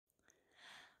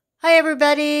Hi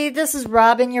everybody, this is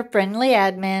Robin, your friendly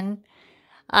admin.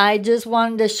 I just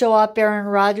wanted to show off Aaron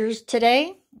Rodgers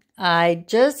today. I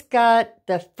just got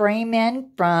the frame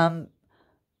in from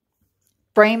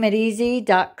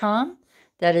frameiteasy.com.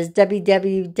 That is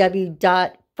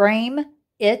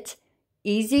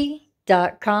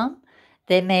www.frameiteasy.com.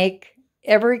 They make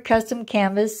every custom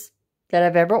canvas that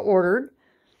I've ever ordered,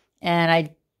 and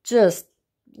I just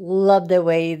love the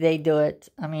way they do it.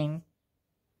 I mean,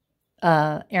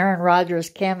 Aaron Rodgers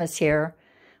canvas here,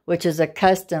 which is a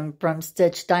custom from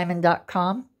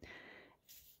StitchDiamond.com,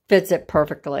 fits it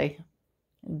perfectly.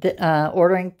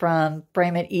 Ordering from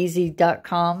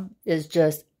frameiteasy.com is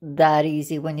just that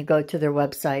easy when you go to their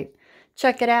website.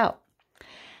 Check it out.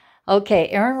 Okay,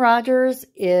 Aaron Rodgers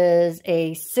is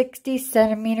a 60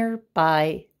 centimeter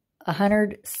by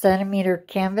 100 centimeter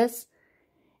canvas.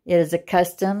 It is a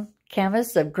custom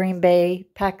canvas of Green Bay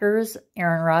Packers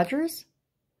Aaron Rodgers.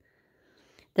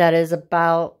 That is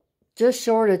about just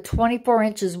short of 24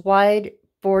 inches wide,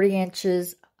 40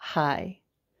 inches high.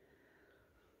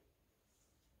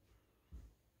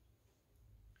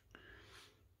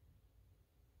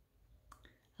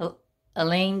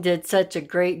 Elaine did such a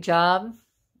great job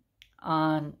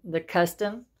on the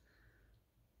custom.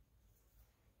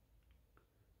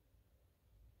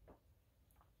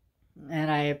 And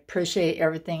I appreciate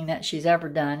everything that she's ever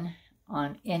done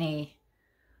on any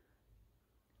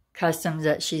customs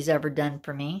that she's ever done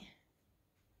for me.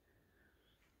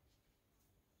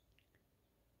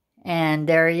 And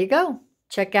there you go.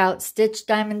 Check out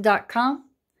StitchDiamond.com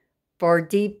for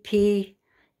DP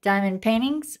diamond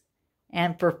paintings,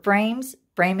 and for frames,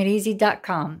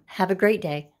 frameiteasy.com. Have a great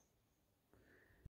day.